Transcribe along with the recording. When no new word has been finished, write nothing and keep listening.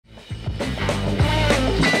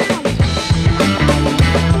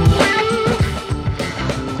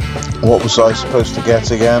What was I supposed to get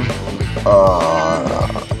again?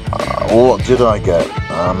 What did I get?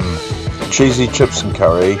 Cheesy chips and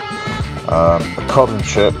curry, cod and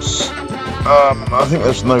chips. I think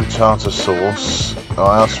there's no tartar sauce.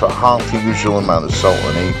 I asked for half the usual amount of salt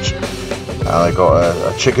in each. And I got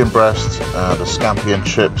a chicken breast and a scampi and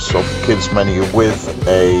chips off the kids menu with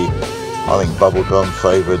a, I think, bubblegum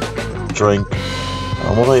flavoured drink.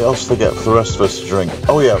 And what else did they get for the rest of us to drink?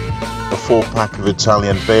 Oh yeah, a 4-pack of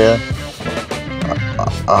Italian beer.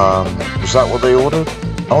 Was that what they ordered?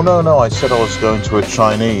 Oh no, I said I was going to a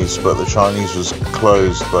Chinese, but the Chinese was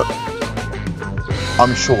closed. But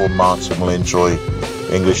I'm sure Martin will enjoy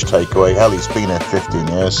English takeaway. Hell, he's been here 15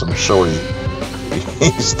 years, so I'm sure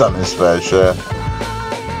he's done his fair share.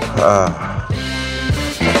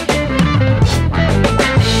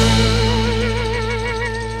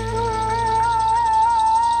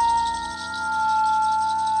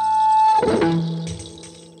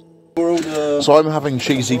 So I'm having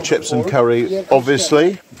cheesy chips and curry,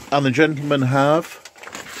 obviously, and the gentlemen have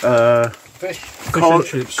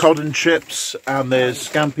cod and chips, and there's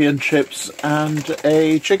scampi and chips, and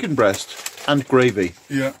a chicken breast, and gravy.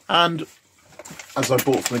 Yeah. And, as I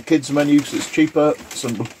bought from the kids' menu, because it's cheaper,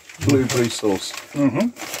 some blueberry sauce.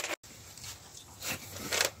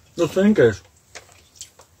 The thing is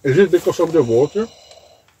it because of the water?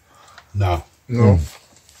 No. No.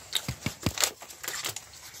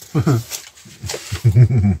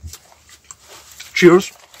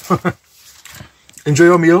 Cheers. Enjoy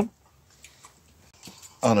your meal.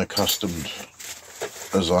 Unaccustomed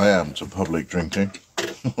as I am to public drinking.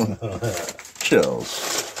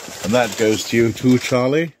 Cheers. And that goes to you too,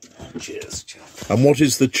 Charlie. Cheers. And what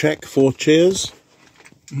is the Czech for cheers?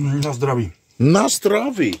 Na zdraví. Na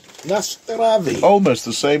zdraví. Na zdraví. Almost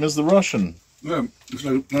the same as the Russian. Yeah, it's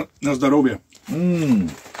like na zdrowie.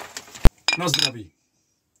 Na zdraví.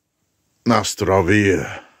 Na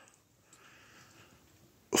zdraví.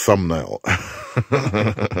 Thumbnail.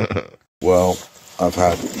 Well, I've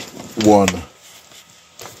had one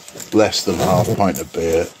less than half pint of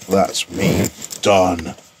beer. That's me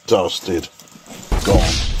done, dusted,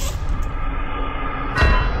 gone.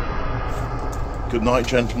 Good night,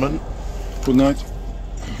 gentlemen. Good night.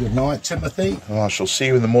 Good night, Timothy. I shall see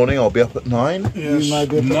you in the morning. I'll be up at 9. Yes. You may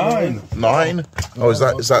be up at 9. 9? Oh, is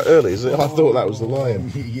that early? Is it? I thought that was the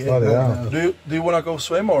lion. Yeah, no. Do you want to go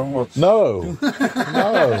swim or what? No.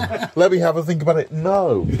 No. Let me have a think about it.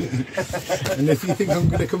 No. And if you think I'm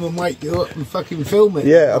going to come and wake you up and fucking film it.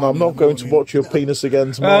 Yeah, and I'm not going to watch your penis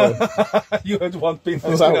again tomorrow. You had one penis.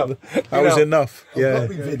 That was enough. Yeah. I've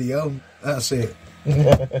got my video. That's it.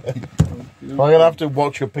 I'm going to have to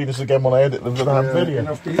watch your penis again when I edit the damn video.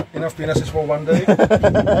 Enough penises for one day.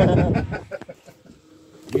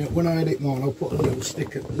 Yeah, when I edit mine, I'll put a little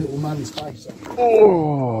stick at the little man's face.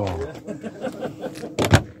 Oh.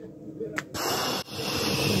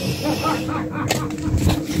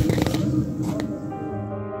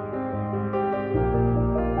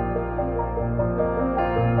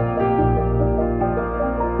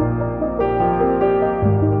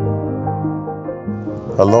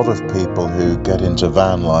 A lot of people who get into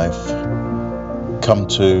van life come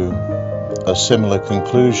to a similar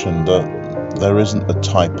conclusion that there isn't a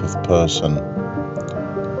type of person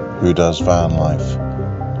who does van life.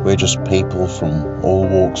 We're just people from all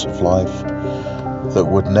walks of life that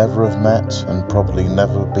would never have met and probably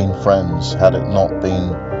never been friends had it not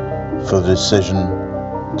been for the decision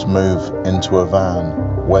to move into a van,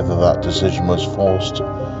 whether that decision was forced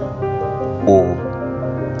or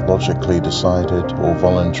logically decided or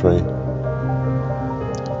voluntary.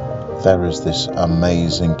 There is this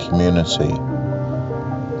amazing community,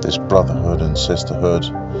 this brotherhood and sisterhood,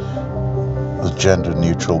 the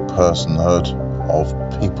gender-neutral personhood of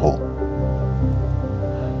people.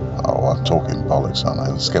 Oh, I'm talking bollocks, aren't I?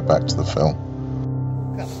 Let's get back to the film.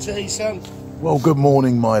 Cup of tea, son. Well, good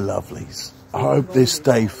morning, my lovelies. I hope this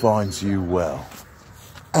day finds you well.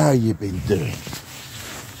 How you been doing?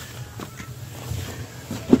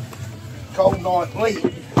 Cold night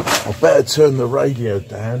bleed. I better turn the radio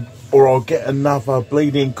down or I'll get another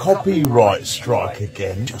bleeding copyright strike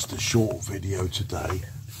again. Just a short video today.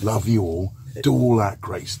 Love you all. Do all that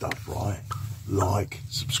great stuff, right? Like,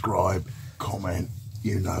 subscribe, comment.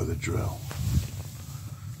 You know the drill.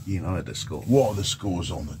 You know the score. What are the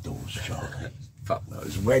scores on the doors, Charlie? Fuck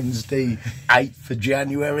knows. Wednesday, 8th of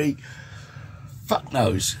January. Fuck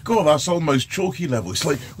knows. God, that's almost chalky level. It's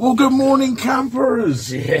like, well, good morning, campers.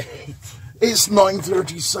 Yeah. It's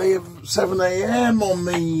 9:37 a.m. on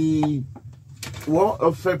the what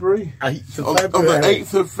of February? 8th of On February. the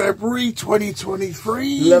 8th of February,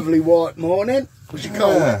 2023. Lovely white morning. What you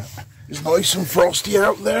call it? It's nice and frosty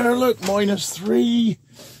out there. Look, -3.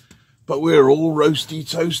 But we're all roasty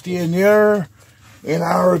toasty in here in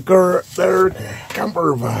our camper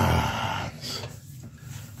vans.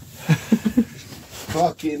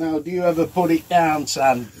 Fucking hell, do you ever put it down,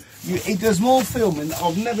 son? He does more filming.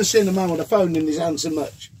 I've never seen a man with a phone in his hand so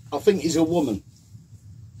much. I think he's a woman.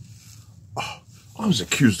 Oh, I was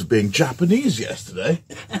accused of being Japanese yesterday.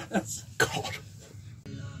 God.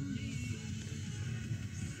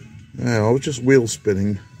 Yeah, I was just wheel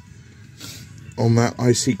spinning on that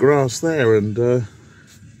icy grass there, and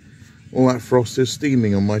all that frost is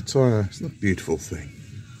steaming on my tyre. It's a beautiful thing.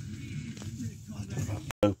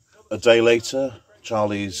 A day later,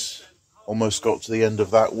 Charlie's almost got to the end of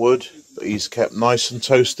that wood, but he's kept nice and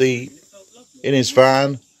toasty in his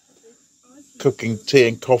van, cooking tea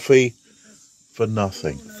and coffee for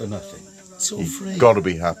nothing. For nothing. It's all free. You've got to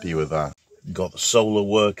be happy with that. Got the solar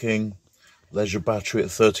working, leisure battery at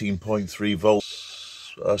 13.3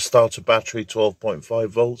 volts, starter battery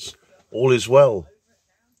 12.5 volts. All is well.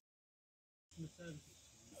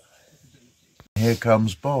 Here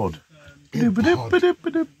comes Bod. He's in for his cup of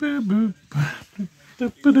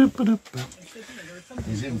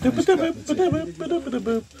tea.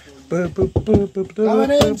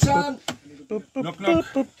 Coming in, son. Knock, knock.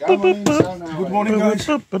 Come on in, son. Good morning, guys.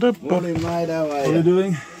 Morning, mate. How are How are you you?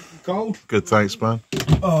 doing? Cold? Good, thanks, man.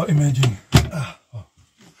 Oh, imagine.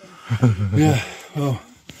 Yeah. Oh,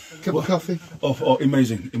 Cup of coffee? oh,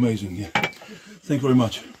 amazing, amazing. Yeah. Thank you very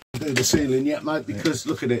much. Do the ceiling yet, mate? Because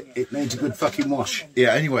look at it. It needs a good fucking wash.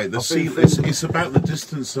 Yeah, anyway, the ceiling, it's about the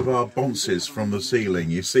distance of our bonces from the ceiling.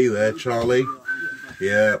 You see there, Charlie?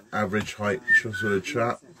 Yeah, average height sort of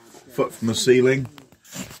chap. Foot from the ceiling.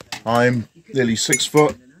 I'm nearly 6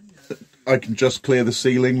 foot. I can just clear the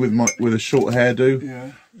ceiling with a short hairdo.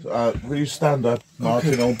 Yeah. Will you stand up,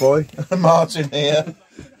 Martin, old boy? Martin here.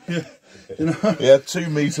 Yeah. You know? Yeah, 2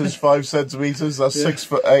 meters, 5 centimeters. That's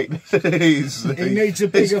 6'8". He needs a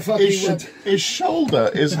bigger fucking wood. His shoulder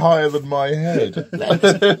is higher than my head.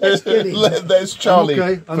 Let's get it. There's Charlie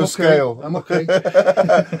I'm for okay. scale. I'm okay.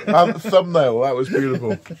 Thumbnail, that was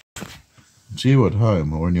beautiful. To you at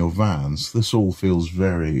home or in your vans, this all feels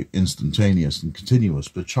very instantaneous and continuous,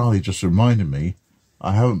 but Charlie just reminded me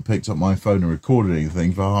I haven't picked up my phone and recorded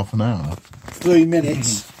anything for half an hour. 3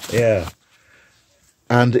 minutes. Yeah.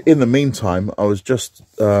 And in the meantime, I was just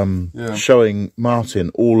showing Martin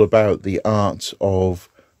all about the art of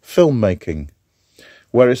filmmaking,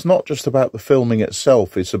 where it's not just about the filming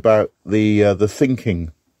itself, it's about the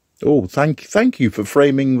thinking. Oh, thank you for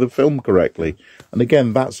framing the film correctly. And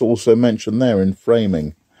again, that's also mentioned there in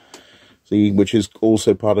framing, see, which is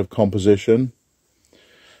also part of composition.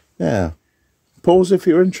 Yeah. Pause if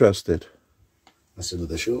you're interested. That's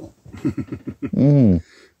another shot.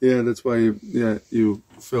 Yeah, that's why you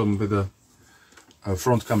film with a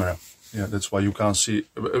front camera. Yeah, that's why you can't see.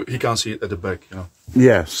 He can't see it at the back. You know.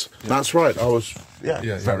 Yes, that's right. I was.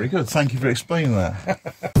 Yeah, very good. Thank you for explaining that.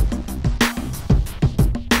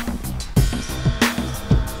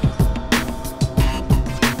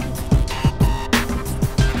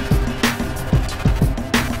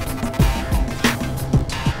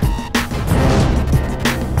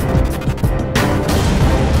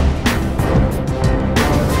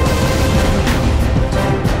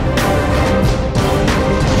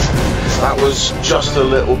 Just a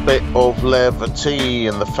little bit of levity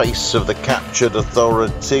in the face of the captured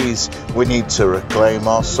authorities. We need to reclaim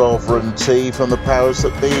our sovereignty from the powers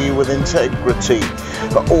that be with integrity,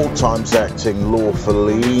 at all times acting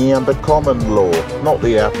lawfully under common law, not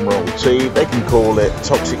the Admiralty. They can call it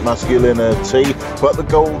toxic masculinity, but the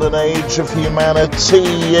golden age of humanity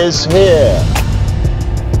is here.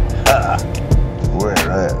 We're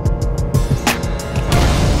at.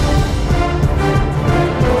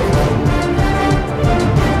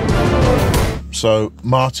 So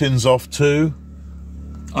Martin's off too.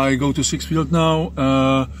 I go to Sixfield now.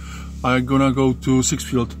 I'm gonna go to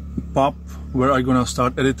Sixfield pub where I'm gonna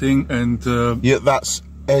start editing and. Yeah, that's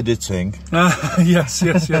editing. Yes.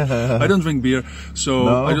 I don't drink beer, so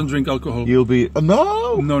no. I don't drink alcohol. You'll be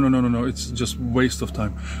no. No. It's just waste of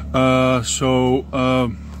time.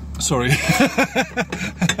 Sorry.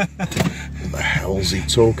 What the hell's he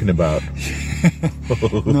talking about?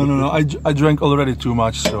 No. I drank already too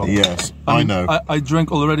much, so yes, I know. I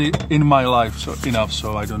drank already in my life, so enough.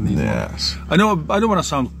 So I don't need more. I know. I don't want to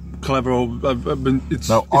sound clever. I've been.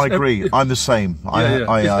 I agree. I'm the same.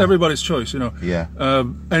 It's everybody's choice, you know. Yeah.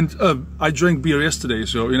 And I drank beer yesterday,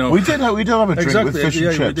 so you know. We did have a drink exactly, with fish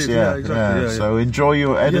and chips. We did, yeah, exactly. Yeah. So enjoy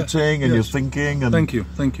your editing and your thinking. And thank you.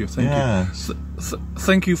 Thank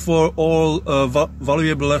you for all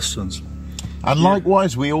valuable lessons. And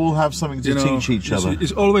likewise, we all have something to teach each other.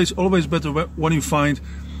 It's always better when you find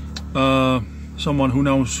someone who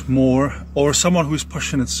knows more, or someone who is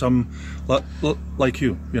passionate, like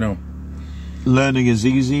you. You know, learning is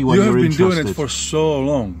easy when you're interested. You have been doing it for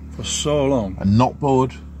so long, and not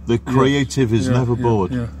bored. The creative is never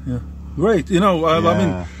bored. Yeah. Great. You know, I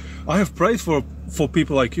mean, I have prayed for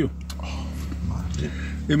people like you.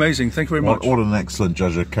 Amazing, thank you very much. What an excellent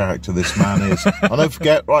judge of character this man is. And don't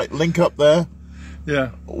forget, right, link up there.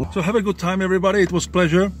 Yeah. So have a good time, everybody. It was a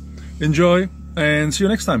pleasure. Enjoy, and see you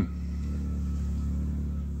next time.